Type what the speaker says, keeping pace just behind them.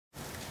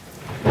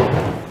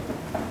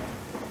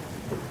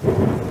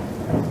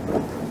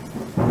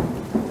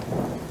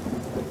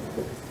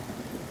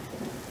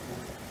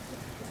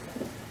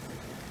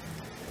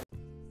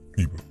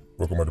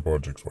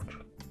Politricks watch.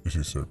 This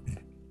is Sir P.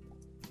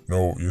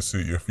 Now, you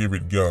see, your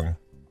favorite gang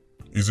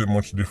isn't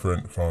much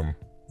different from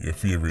your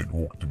favorite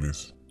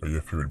activist or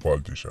your favorite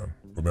politician.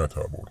 What may I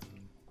talk about?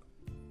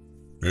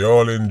 They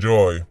all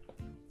enjoy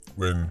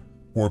when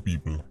poor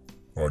people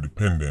are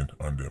dependent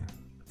on them.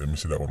 Let me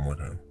say that one more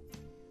time.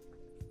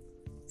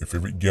 Your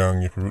favorite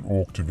gang, your favorite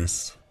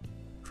activist,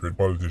 favorite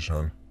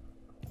politician,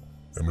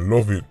 them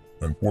love it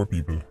when poor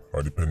people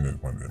are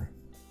dependent on them.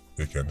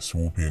 They can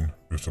swoop in,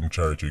 do some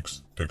charity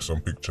tricks, take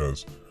some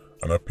pictures,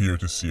 and appear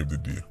to save the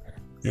day.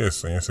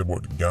 Yes, and you say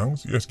about the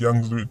gangs? Yes,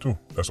 gangs do it too.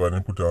 That's why they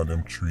put on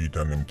them treat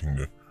and them thing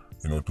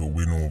there, to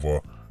win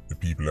over the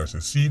people and say,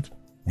 see it,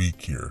 we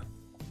care.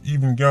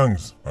 Even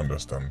gangs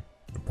understand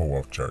the power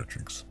of charity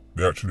tricks.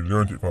 They actually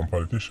learned it from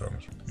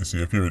politicians. You see,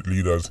 your favorite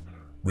leaders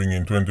bring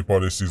in 20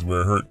 policies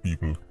where hurt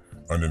people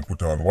and then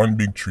put on one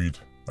big treat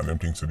and them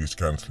things so this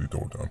cancel it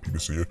out. And people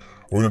say, oh,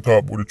 we're going to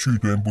talk about the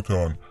treat we put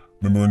on.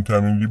 Remember when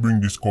time when they bring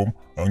this come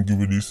and give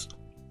you this?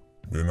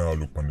 We now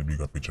look on the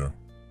bigger picture.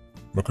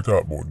 Look at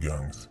talk about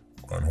gangs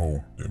and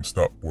how them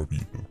stop poor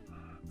people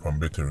from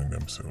bettering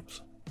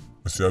themselves.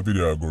 I see a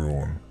video go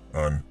around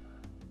and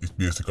it's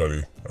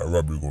basically a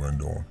robbery going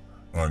down.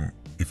 And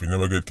if you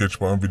never get catch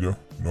on video,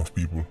 enough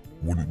people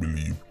wouldn't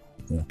believe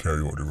who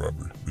carry out the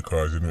robbery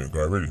because it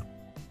got ready.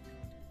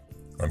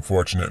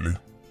 Unfortunately,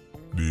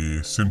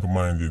 the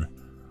simple-minded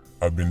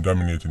have been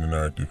dominating the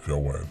narrative for a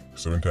while.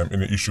 So anytime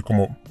any issue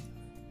come up,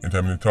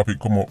 anytime any topic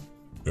come up,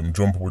 them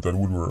jump up with the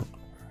woodwork.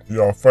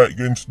 Yeah, fight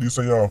against this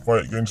and yeah,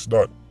 fight against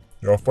that.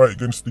 Yeah, fight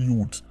against the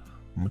youth.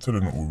 I'm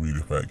telling you who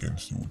really fight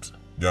against youth.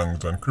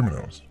 Gangs and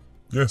criminals.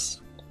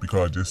 Yes,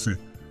 because you see,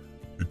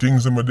 the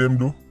things some of them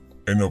do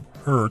end up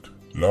hurt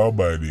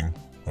law-abiding,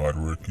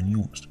 hard-working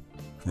youths.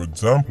 For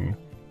example,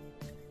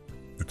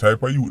 the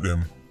type of youth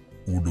them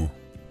who do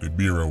the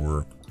bearer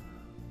work,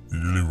 the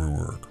delivery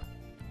work.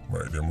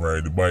 Right, them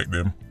ride the bike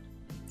them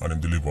and them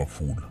deliver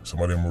food.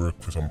 Some of them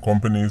work for some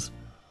companies,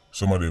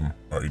 some of them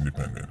are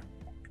independent.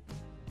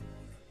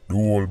 The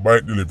whole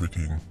bike delivery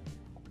thing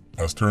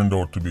has turned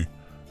out to be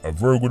a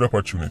very good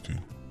opportunity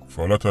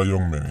for a lot of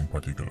young men in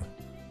particular.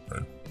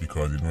 Right?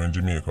 Because in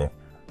Jamaica,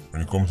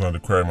 when it comes down to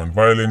crime and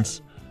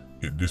violence,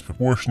 it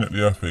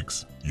disproportionately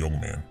affects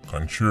young men.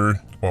 Contrary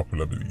to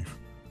popular belief,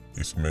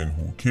 it's men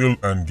who kill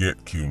and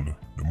get killed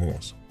the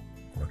most.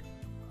 Right?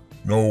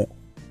 Now,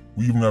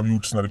 we even have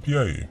youths in the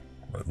PIA,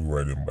 right, who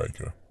ride them bike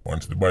here.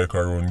 Once the bike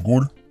are run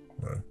good,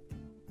 right,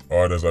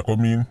 orders are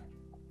coming,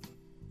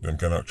 them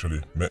can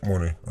actually make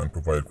money and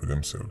provide for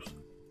themselves.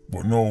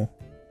 But now,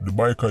 the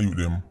biker youth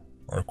them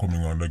are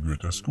coming under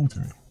greater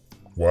scrutiny.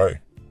 Why?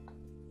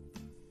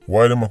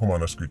 Why them are coming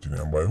under scrutiny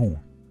and by who?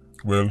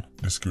 Well,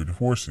 the security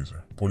forces.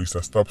 Police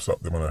have stop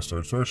them and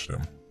start search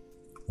them.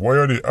 Why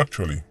are they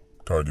actually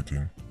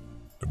targeting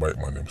the bike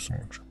man them so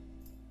much?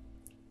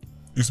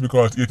 It's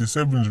because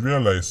 87s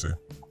realize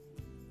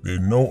they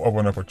now have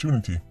an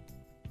opportunity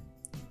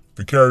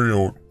to carry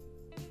out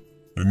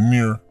the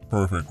near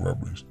perfect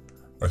robberies.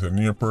 I said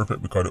near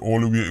perfect because the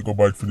only way it go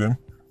bad for them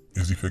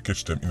is if you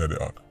catch them in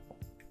the act.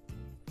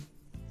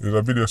 There's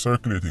a video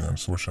circulating on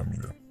social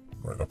media.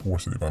 Right, I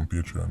posted it on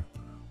Patreon,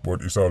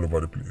 but it's all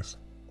over the place.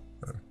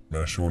 Right,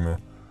 I'll show you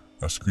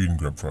a screen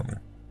grab from it.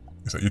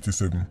 It's an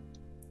 87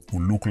 who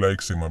look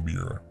like a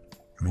bearer,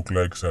 look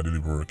like a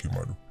delivery work him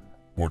do,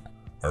 but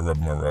I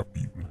rob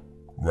people.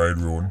 Ride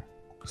around,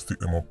 stick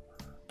them up,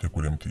 take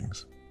with them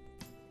things.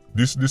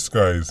 This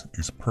disguise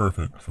is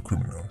perfect for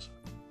criminals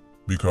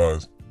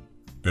because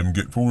them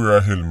get to wear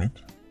a helmet,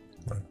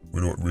 right,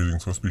 without raising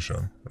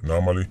suspicion.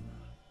 Normally,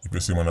 if you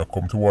see man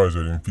come towards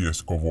you, then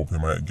face cover up, he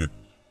might get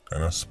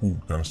kind of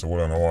spooked and say,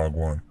 well, I know what I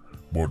go on.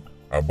 But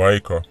a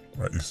biker,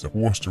 right, is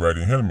supposed to ride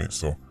in helmet,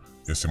 so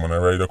you see man a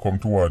rider come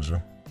towards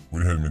you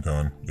with a helmet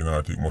on, you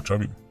not take much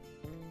of it.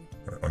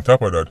 Right. On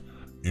top of that,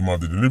 he have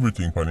the delivery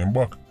thing on him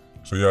back.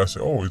 So you say,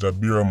 oh, it's a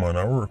beer man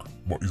at work,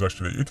 but it's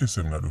actually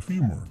 87 that do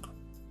film work.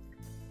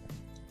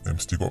 Them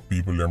stick up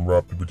people, them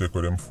rob people, take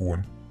out them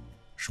phone,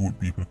 shoot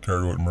people,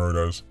 carry out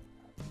murders,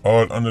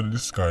 all under the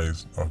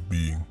disguise of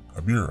being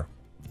a bearer.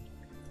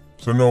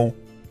 So now,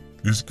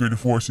 the security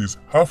forces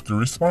have to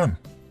respond.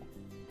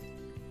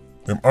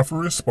 Them have to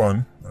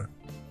respond, right,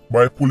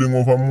 by pulling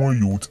over more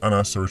youths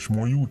and search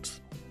more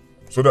youths.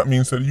 So that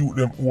means that youth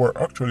them who are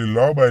actually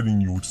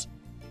law-abiding youths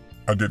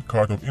are get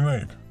caught up in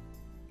it.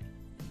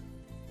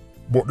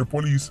 But the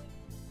police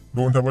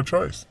don't have a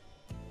choice.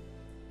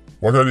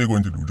 What are they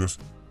going to do?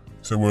 Just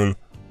say, well,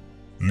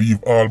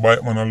 leave all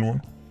bike man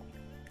alone?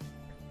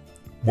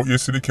 But you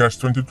see the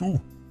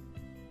catch-22.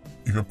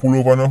 If you pull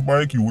over enough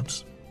bike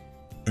youths,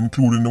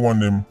 including the one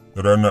them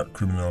that are not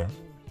criminals,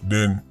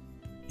 then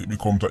it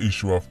becomes an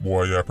issue of,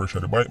 boy, you pressure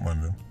the bike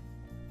man them.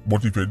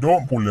 But if you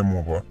don't pull them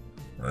over,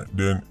 right,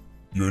 then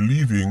you're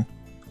leaving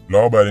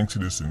law-abiding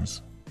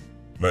citizens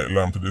like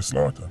lamb to the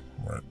slaughter.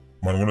 Right?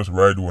 Man gonna just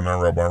ride one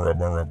and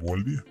rob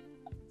all day.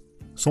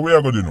 So where are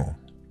you going to know?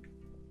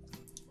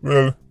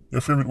 Well,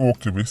 your favorite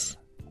activist,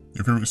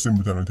 your favorite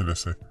simpleton until they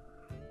say,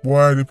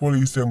 why the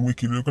police them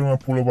wicked, look at them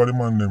pull over the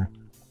man them.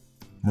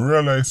 I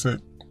realize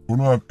that We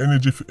don't have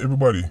energy for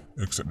everybody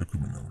except the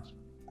criminals.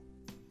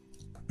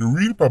 The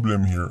real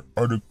problem here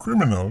are the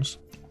criminals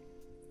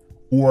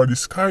who are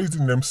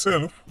disguising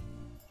themselves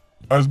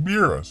as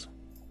bearers.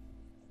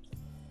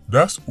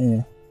 That's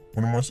who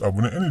we must have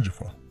no energy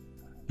for.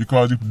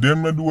 Because if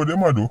them not do what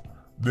them do,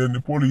 then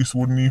the police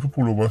wouldn't need to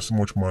pull over so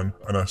much man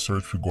and a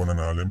search for gun and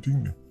all them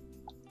things.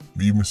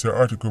 We even see an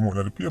article come out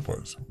in the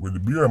papers where the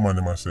bearer man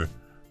them say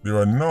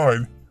they're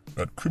annoyed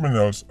that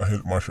criminals are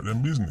help mash up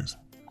them business.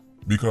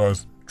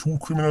 Because two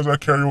criminals are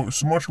carry out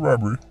so much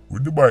robbery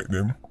with the bike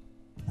them,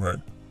 right?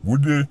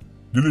 With the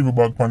delivery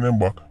bag on them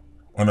back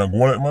and I go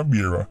like my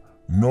bearer.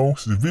 Now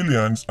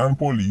civilians and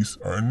police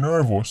are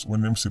nervous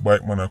when them see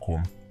bike man a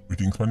come with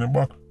things on them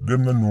back.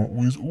 Them don't know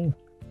who is who.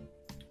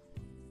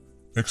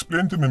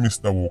 Explain to me,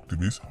 Mr.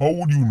 Walktivist, how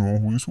would you know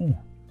who is who?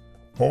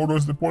 How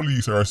does the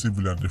police or a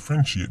civilian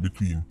differentiate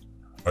between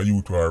a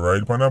youth who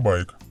ride on a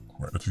bike,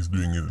 right, that is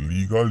doing his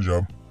legal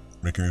job,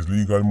 making his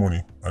legal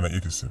money, and an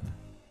 87?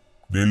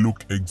 They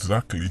look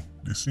exactly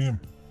the same.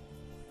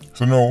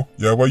 So now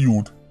you have a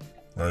youth,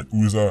 right,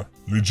 who is a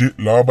legit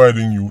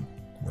law-abiding youth,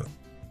 right,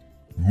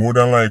 more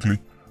than likely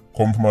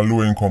come from a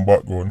low-income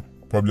background,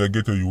 probably a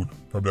ghetto youth,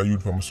 probably a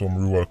youth from some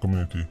rural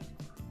community,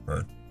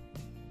 right?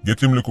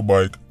 Get him little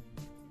bike,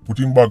 put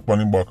him back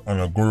on him back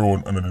and a go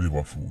around and a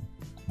deliver food.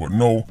 But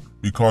now,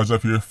 because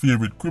of your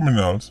favorite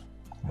criminals,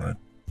 right,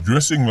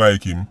 dressing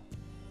like him,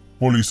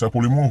 police are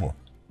pull him over.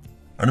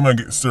 And he might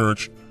get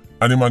searched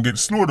and he might get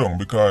slowed down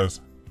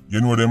because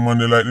you know them man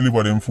they like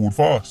deliver them food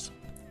fast.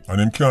 And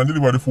them can't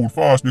deliver the food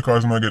fast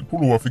because they might get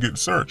pulled over if they get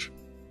searched.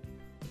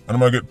 And they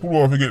might get pulled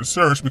over if they get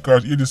searched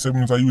because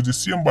 87s are use the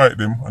same bike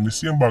them and the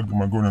same bag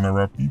them are going and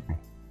rob people.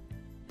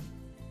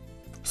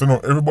 So now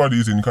everybody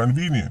is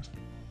inconvenienced,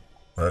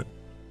 right?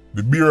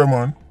 The bearer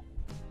man,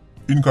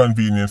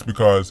 inconvenience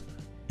because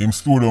him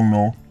slow down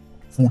now,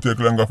 food take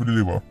longer to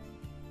deliver.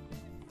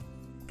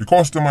 The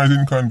customer is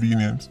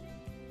inconvenience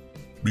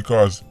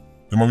because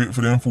they might wait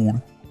for them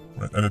food,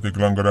 right, and they take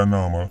longer than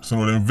normal. So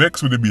now they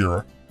vex with the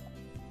bearer.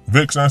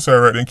 Vex and say,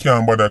 right, they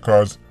can't bother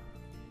because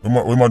we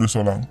might do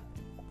so long.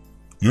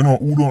 You know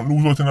who don't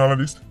lose out in all of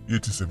this?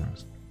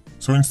 87s.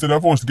 So instead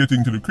of us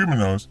getting to the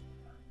criminals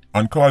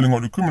and calling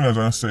out the criminals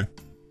and say,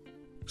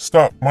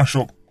 stop mash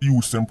up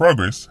youths and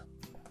progress,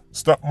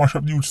 stop mash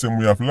up youths and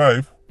way of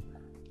life,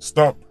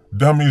 stop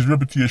damage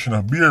reputation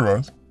of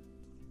bearers.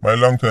 My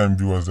long time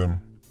viewers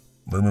them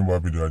remember a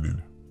video I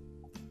did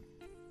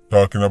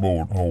talking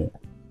about how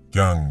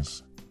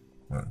gangs,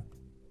 right,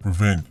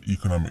 prevent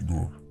economic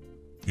growth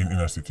in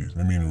inner cities.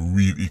 I mean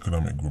real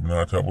economic growth.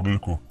 Now I talk about the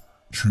little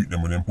treat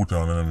them with them put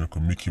on and them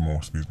little Mickey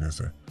Mouse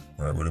business,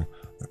 right, with them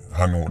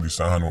hand out this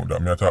and hand out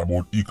that. I talk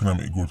about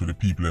economic growth to the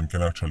people them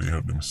can actually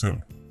help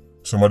themselves.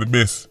 Some of the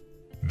best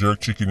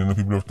jerk chicken and the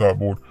people have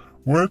talked about.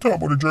 When you talk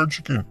about the jerk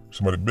chicken,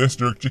 some of the best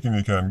jerk chicken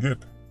you can get,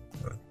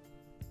 right,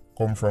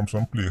 come from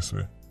some place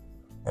where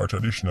are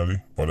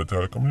traditionally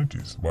volatile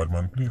communities,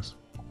 badman place.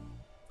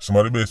 Some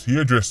of the best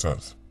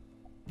hairdressers,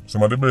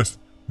 some of the best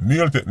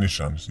nail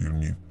technicians you'll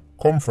meet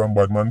come from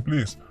badman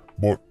place.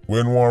 But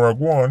when war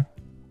go on,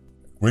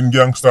 when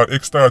gangs start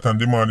and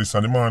demand this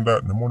and demand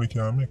that, the money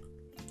can't make.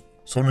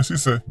 So when you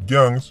see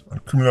gangs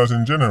and criminals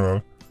in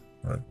general,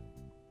 right,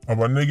 have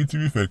a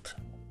negative effect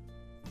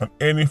on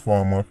any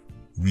form of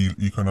real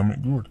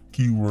economic growth.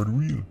 Keyword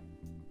real.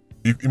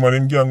 If him and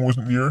them gang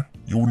wasn't there,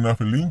 you wouldn't have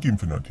to link him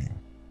for nothing.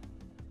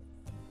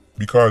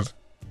 Because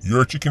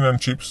your chicken and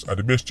chips are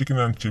the best chicken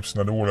and chips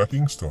in the whole of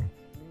Kingston.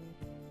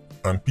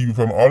 And people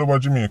from all over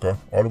Jamaica,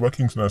 all over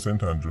Kingston and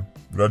St. Andrew,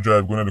 will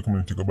drive going to the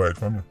community to buy it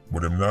from you.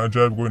 But them not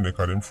drive going there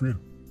because them afraid.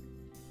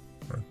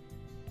 Right?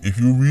 If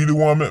you really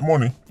want to make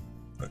money,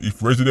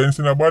 if residents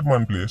in a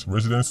badman place,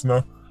 residents in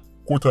a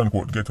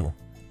quote-unquote ghetto,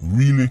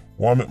 really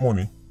want to make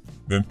money,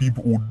 then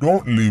people who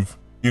don't live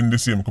in the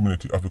same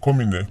community have to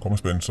come in there, come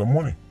spend some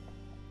money.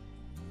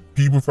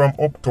 People from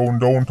uptown,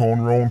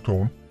 downtown, round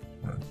town,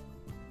 right,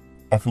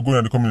 have to go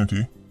in the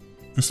community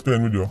to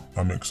spend with you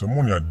and make some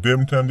money. At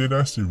them time they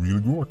don't see real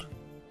growth.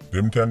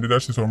 Them time they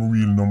don't see some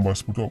real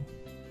numbers put up.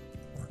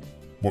 Right.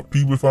 But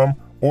people from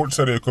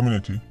outside their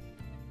community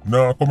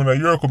now come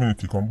in your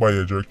community, come buy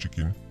your jerk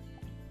chicken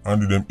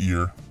and do them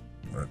here,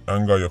 right,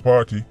 and go your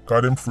party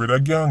because them afraid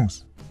of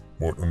gangs.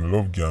 But on the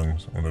love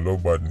gangs, on the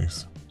love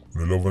badness,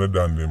 on the love when they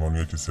done them, on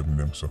the 87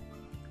 them. So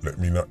let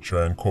me not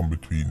try and come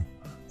between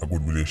a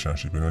good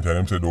relationship. You know, tell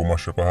them say don't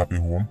mash up a happy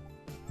home.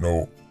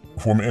 Now,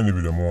 before I end the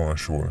video, I want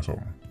to show you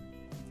something.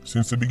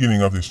 Since the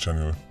beginning of this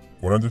channel,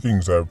 one of the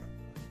things I've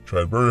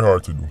tried very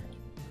hard to do,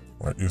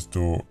 right, is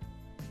to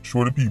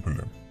show the people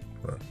them,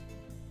 right,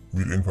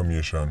 real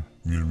information,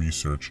 real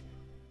research.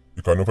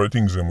 Because enough of the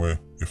things them where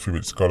your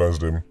favorite scholars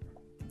them,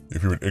 your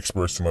favorite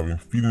experts them have been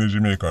feeding the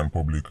Jamaican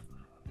public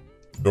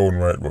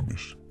downright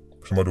rubbish.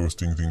 Some of those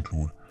things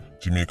include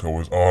Jamaica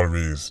was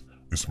always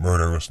this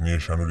murderous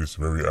nation with this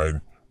very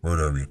high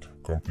murder rate.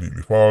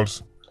 Completely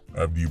false.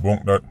 I've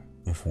debunked that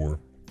before.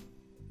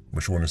 I'm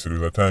showing you there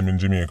was a time in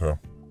Jamaica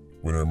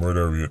when our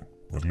murder rate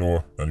was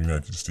lower than the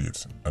United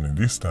States. And in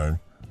this time,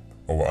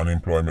 our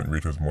unemployment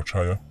rate was much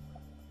higher.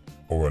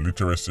 Our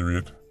literacy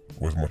rate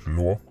was much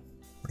lower.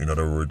 In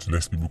other words,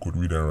 less people could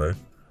read and write,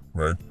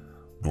 right?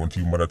 Don't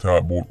even matter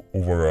talk about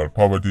overall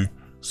poverty,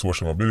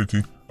 social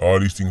mobility, all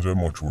these things were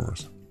much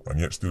worse. And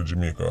yet still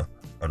Jamaica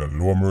had a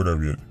lower murder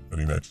rate than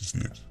the United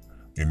States.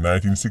 In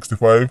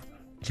 1965,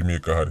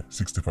 Jamaica had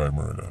 65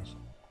 murders.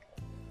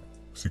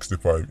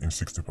 65 in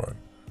 65.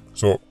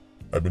 So,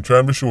 I've been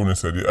trying to show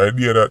this that the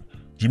idea that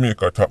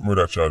Jamaica top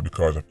murder charge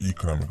because of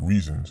economic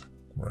reasons,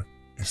 right,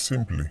 is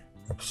simply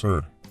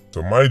absurd.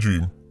 So my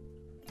dream,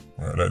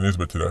 right, like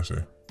Nisbet did I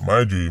say,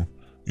 my dream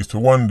is to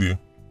one day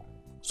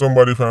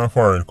somebody from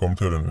foreign come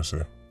tell them to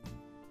say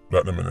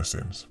that them in a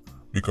sense.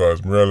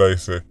 Because I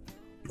realize the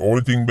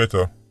only thing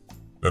better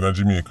than a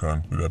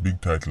Jamaican with a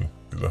big title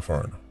is a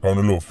foreigner. I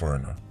don't love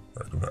foreigner,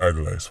 right? I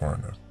idolize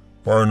foreigners.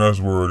 Foreigners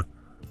word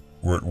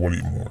worth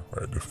way more,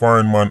 right? The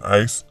foreign man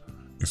ice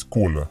is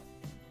cooler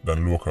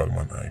than local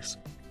man ice.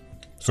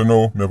 So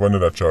now, never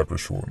another chart was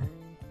shown.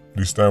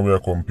 This time we are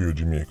comparing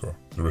Jamaica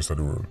to the rest of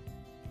the world.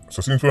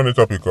 So since we're on the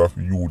topic of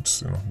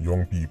youths,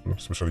 young people,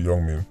 especially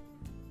young men,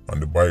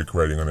 and the bike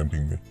riding and them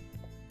things,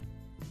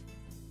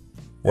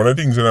 one of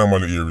the things that I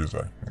normally hear is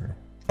like,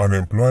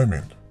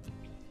 unemployment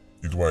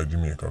is why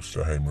Jamaica has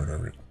such a high murder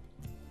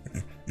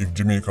rate. If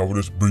Jamaica would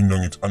just bring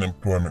down its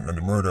unemployment and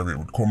the murder rate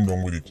would come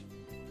down with it.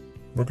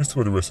 Look at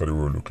what the rest of the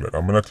world look like.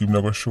 I'm not even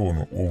going to show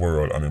no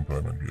overall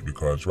unemployment rate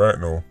because right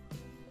now,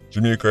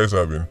 Jamaica is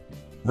having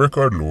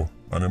record low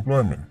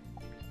unemployment.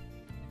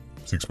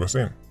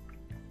 6%. I'm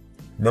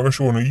not going to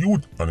show no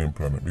youth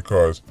unemployment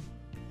because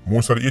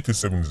most of the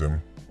 87s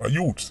them are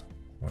youths.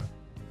 Right?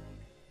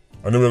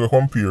 And then we're going to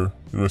compare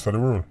the rest of the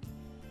world.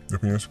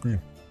 Look on your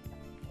screen.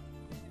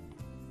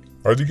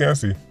 As you can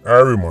see,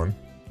 Ireland,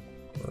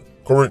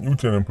 current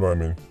youth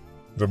unemployment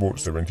is about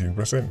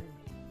 17%.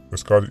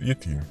 Let's call it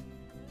 18.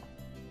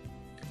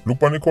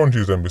 Look on the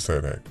countries then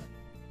beside that.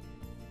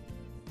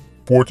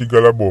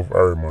 Portugal above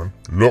Ireland,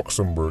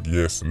 Luxembourg,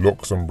 yes,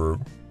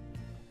 Luxembourg,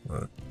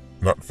 right?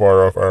 Not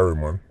far off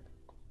Ireland.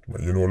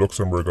 You know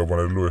Luxembourg have one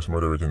of the lowest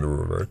murder rates in the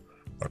world, right?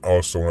 And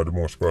also one of the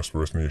most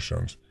prosperous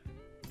nations.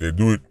 They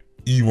do it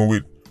even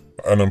with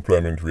an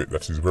unemployment rate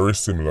that is very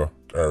similar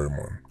to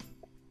Ireland.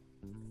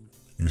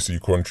 You see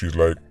countries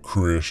like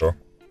Croatia,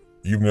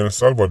 even El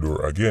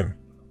Salvador, again,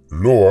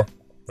 lower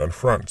than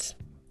France.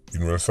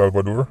 In El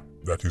Salvador,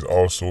 that is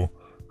also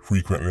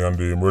frequently on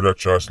the murder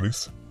charge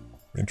list.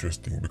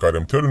 Interesting, because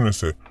I'm telling you,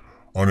 say,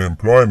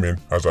 unemployment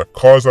has a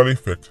causal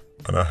effect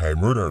on a high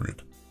murder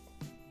rate.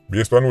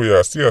 Based on what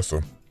you see,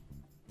 so,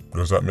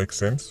 does that make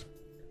sense?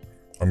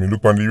 I mean,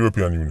 look on the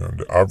European Union.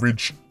 The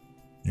average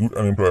youth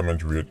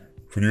unemployment rate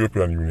for the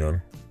European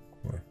Union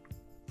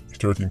is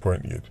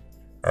 13.8.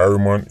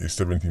 Ireland is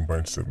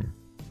 17.7.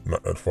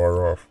 Not that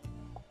far off.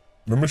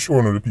 Let me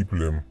show you the people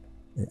them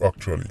who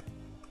actually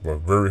have a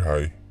very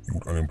high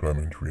youth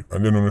unemployment rate.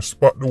 And then I'm going to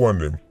spot the one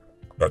them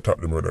that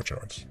top the murder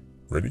charts.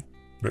 Ready?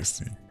 Let's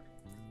see.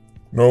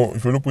 Now,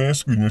 if you look on your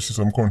screen, you see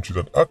some countries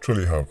that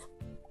actually have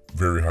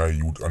very high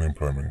youth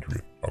unemployment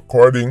rate.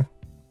 According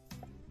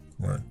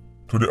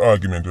to the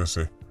argument, we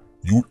say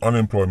youth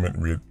unemployment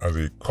rate has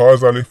a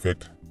causal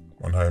effect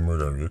on high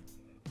murder rate.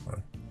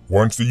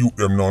 Once the youth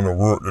them now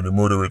work and the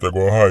murder rate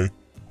go high,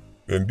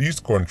 then these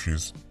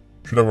countries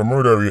should have a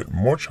murder rate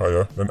much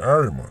higher than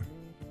Ireland.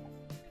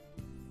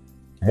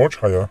 Much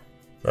higher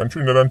than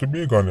Trinidad and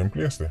Tobago in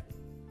place there.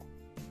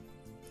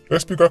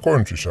 Let's pick a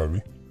country, shall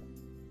we?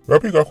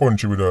 Let's pick a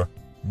country with a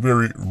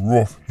very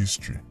rough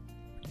history.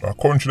 A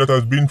country that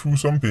has been through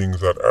some things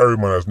that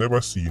Ireland has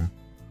never seen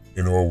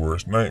in our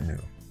worst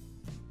nightmare.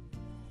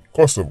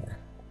 Kosovo.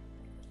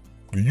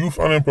 The youth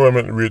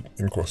unemployment rate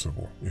in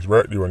Kosovo is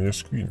right there on your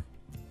screen.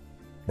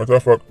 Matter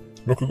of fact,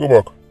 look, we go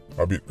back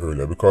a bit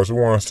earlier because we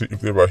want to see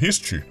if they have a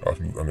history of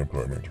youth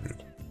unemployment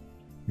rate.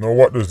 Now,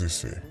 what does this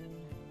say?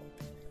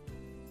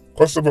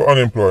 Kosovo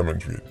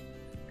unemployment rate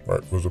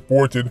was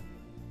reported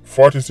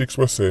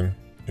 46%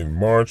 in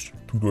March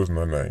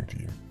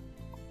 2019.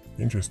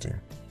 Interesting.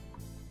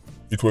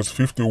 It was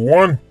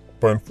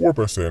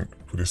 51.4%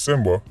 for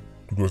December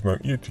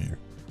 2018.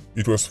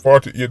 It was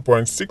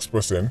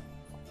 48.6%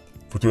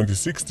 for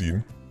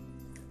 2016.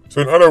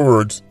 So in other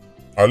words,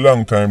 a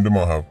long time they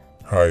might have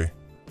high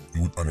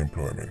youth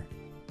unemployment.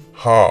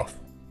 Half.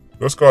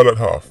 Let's call that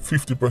half.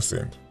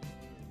 50%.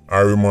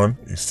 Ireland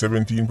is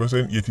 17%,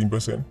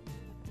 18%.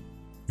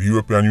 The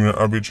European Union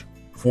average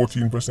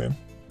 14%.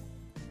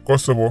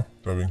 Kosovo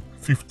is having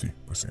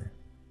 50%.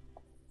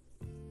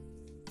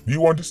 Do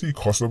you want to see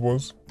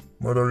Kosovo's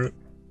murder rate?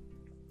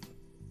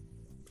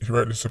 If you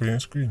write this up on your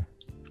screen.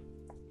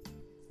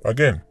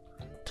 Again,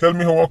 tell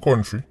me how a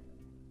country,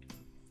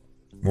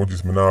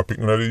 notice me now pick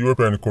none of the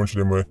European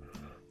country them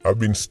have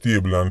been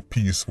stable and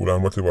peaceful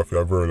and whatever for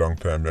a very long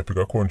time. I pick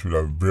a country with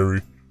a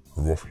very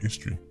rough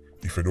history.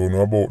 If you don't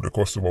know about the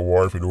Kosovo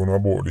War, if you don't know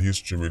about the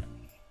history with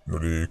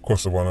the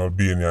Kosovan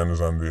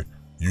Albanians and the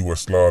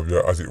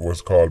Yugoslavia as it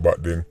was called back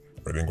then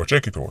go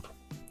check it out.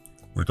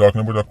 We're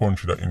talking about a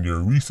country that in their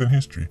recent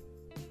history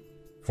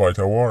fight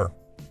a war.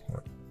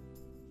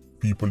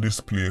 People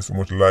displaced,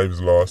 much lives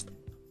lost.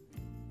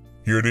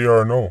 Here they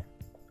are now.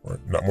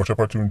 Not much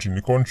opportunity in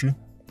the country,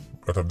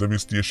 lot of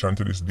devastation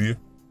to this day.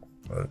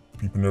 Right?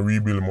 People don't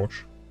rebuild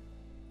much.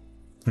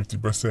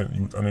 50%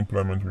 youth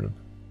unemployment rate.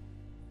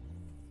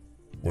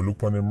 But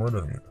look on the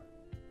murder rate.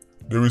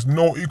 There is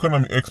no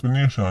economic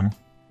explanation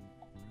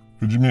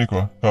for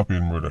Jamaica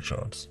topping murder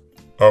charts.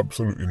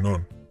 Absolutely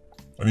none.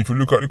 And if you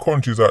look at the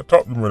countries that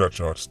top the murder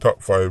charts,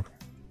 top 5,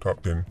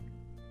 top 10,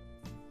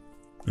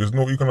 there's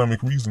no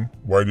economic reason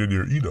why they're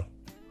there either.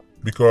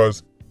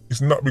 Because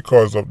it's not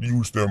because of the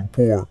youth them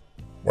poor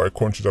why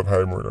countries have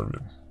high murder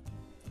rate.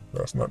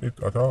 That's not it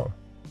at all.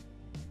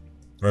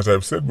 And as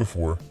I've said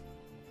before,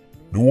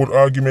 the whole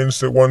argument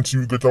say once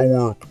you get to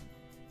work,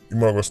 you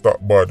might go stop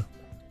bad.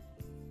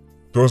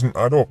 Doesn't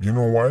add up. You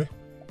know why?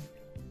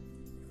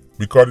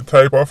 Because the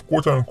type of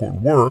quote-unquote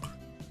work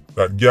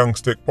that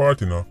gangs take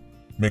part in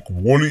make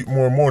whole heap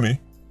more money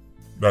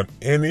than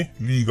any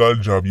legal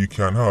job you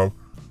can have,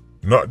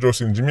 not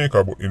just in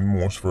Jamaica but in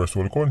most first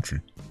world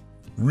countries.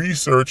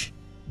 Research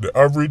the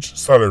average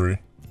salary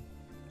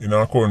in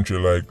our country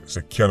like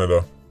say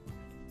Canada,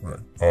 right,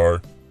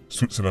 or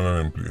Switzerland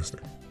and them place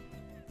there.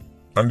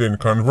 And then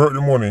convert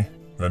the money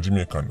in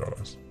Jamaican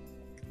dollars.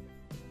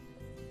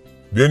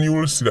 Then you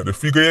will see that the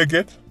figure you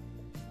get,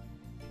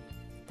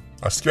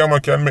 a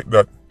scammer can make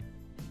that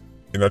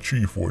in a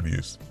 3-4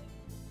 days.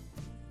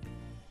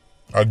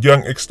 A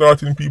gang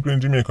extorting people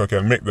in Jamaica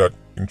can make that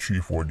in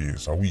 3-4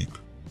 days, a week.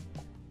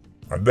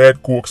 A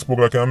diet coke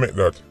smuggler can make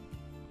that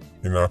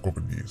in a couple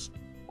of days.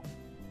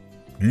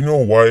 Do you know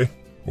why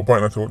we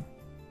point that out?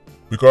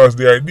 Because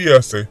the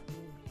idea say,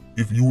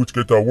 if youth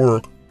get to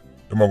work,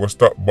 they might go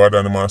stop bad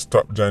and they might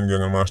stop join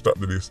gang and they might stop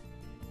this.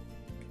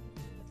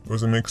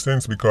 Doesn't make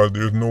sense because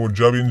there's no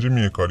job in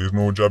Jamaica, there's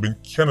no job in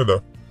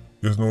Canada,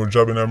 there's no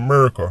job in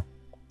America,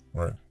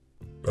 right,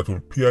 that will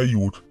pay a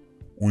youth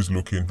who is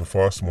looking for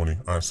fast money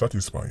and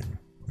satisfy him.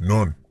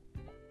 None.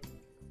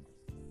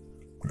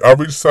 The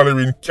average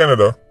salary in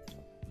Canada,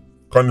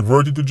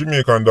 converted to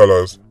Jamaican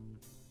dollars,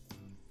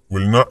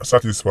 will not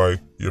satisfy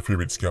your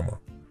favorite scammer.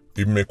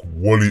 It make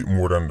whole heap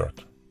more than that.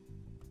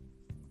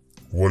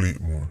 Whole heap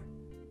more.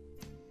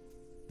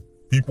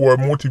 People are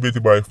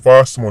motivated by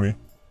fast money,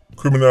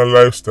 criminal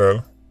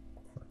lifestyle.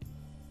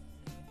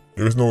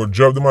 There is no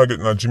job they might get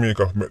in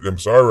Jamaica to make them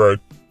say, alright,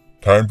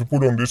 time to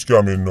put on this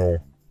scamming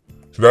now.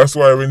 So that's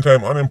why when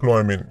time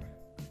unemployment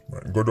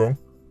go down,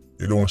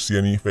 they don't see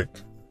any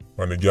effect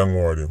on the gang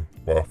war them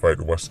for a fight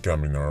over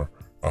scamming or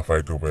a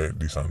fight over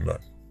this and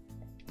that.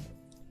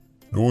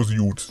 Those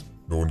youths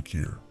don't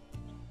care.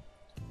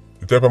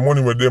 The type of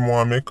money where they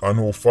want to make and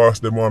how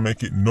fast they want to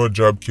make it, no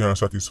job can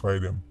satisfy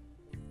them.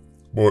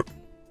 But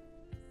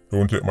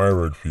don't take my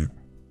word for it,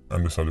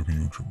 I'm just a look at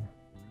YouTube.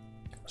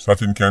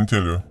 Satin can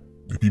tell you,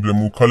 the people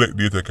who collect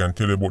data can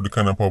tell you about the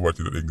kind of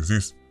poverty that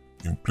exists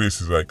in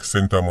places like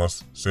St.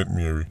 Thomas, St.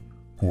 Mary,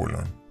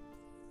 Portland.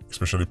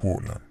 Especially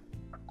Portland.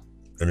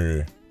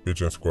 Anyway,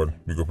 Patreon squad,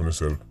 big up on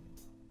yourself.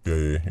 Yeah,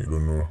 you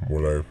don't know,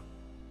 more live.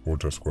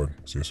 Portland squad,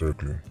 see you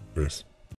circling. Peace.